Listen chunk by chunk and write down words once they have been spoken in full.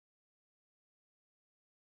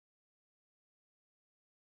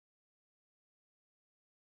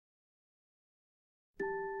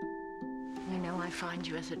find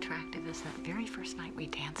you as attractive as that very first night we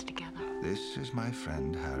danced together. This is my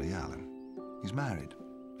friend Harry Allen. He's married.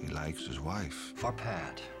 He likes his wife. For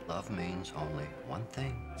Pat, love means only one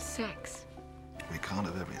thing. Sex. We can't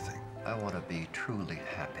have everything. I want to be truly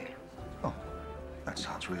happy. Oh, that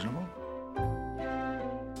sounds reasonable.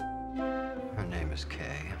 Her name is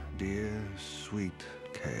Kay. Dear, sweet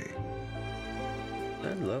Kay.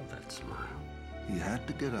 I love that smile. He had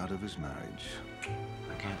to get out of his marriage.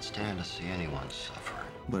 I can't stand to see anyone suffer.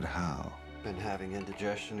 But how? Been having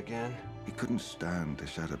indigestion again? He couldn't stand to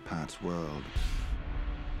shatter Pat's world.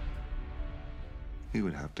 He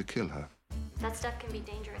would have to kill her. That stuff can be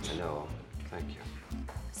dangerous. I know. Thank you.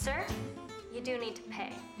 Sir, you do need to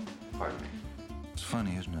pay. Pardon me. It's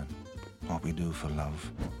funny, isn't it? What we do for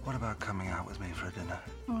love. What about coming out with me for a dinner?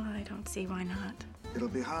 Well, I don't see why not. It'll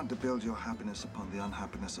be hard to build your happiness upon the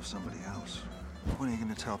unhappiness of somebody else. When are you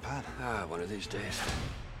going to tell Pat? One of these days.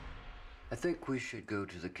 I think we should go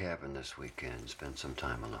to the cabin this weekend and spend some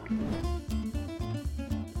time alone.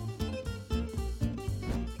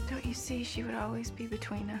 Don't you see she would always be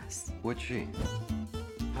between us? Would she?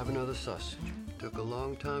 Have another sausage. Took a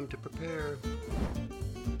long time to prepare.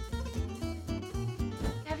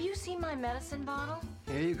 Have you seen my medicine bottle?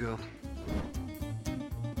 Here you go.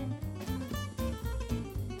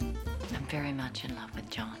 I'm very much in love with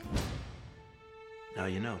John. Now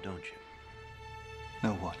you know, don't you?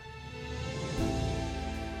 Know what?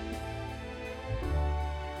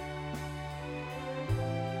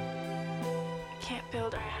 Can't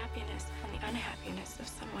build our happiness on the unhappiness of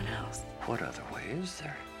someone else. What other way is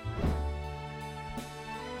there?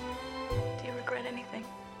 Do you regret anything?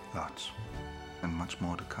 Lots. And much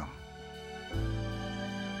more to come.